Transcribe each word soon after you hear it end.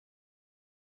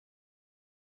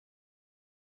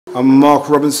I'm Mark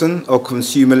Robinson of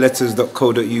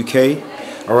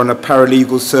consumerletters.co.uk. I run a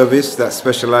paralegal service that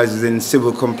specialises in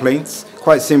civil complaints.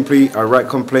 Quite simply, I write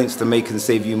complaints to make and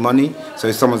save you money. So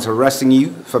if someone's harassing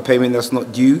you for payment that's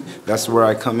not due, that's where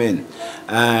I come in.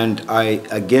 And I,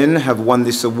 again, have won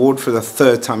this award for the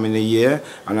third time in a year.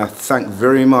 And I thank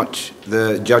very much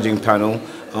the judging panel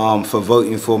for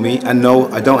voting for me. And no,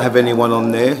 I don't have anyone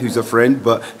on there who's a friend,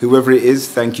 but whoever it is,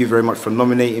 thank you very much for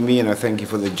nominating me, and I thank you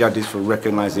for the judges for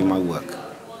recognising my work.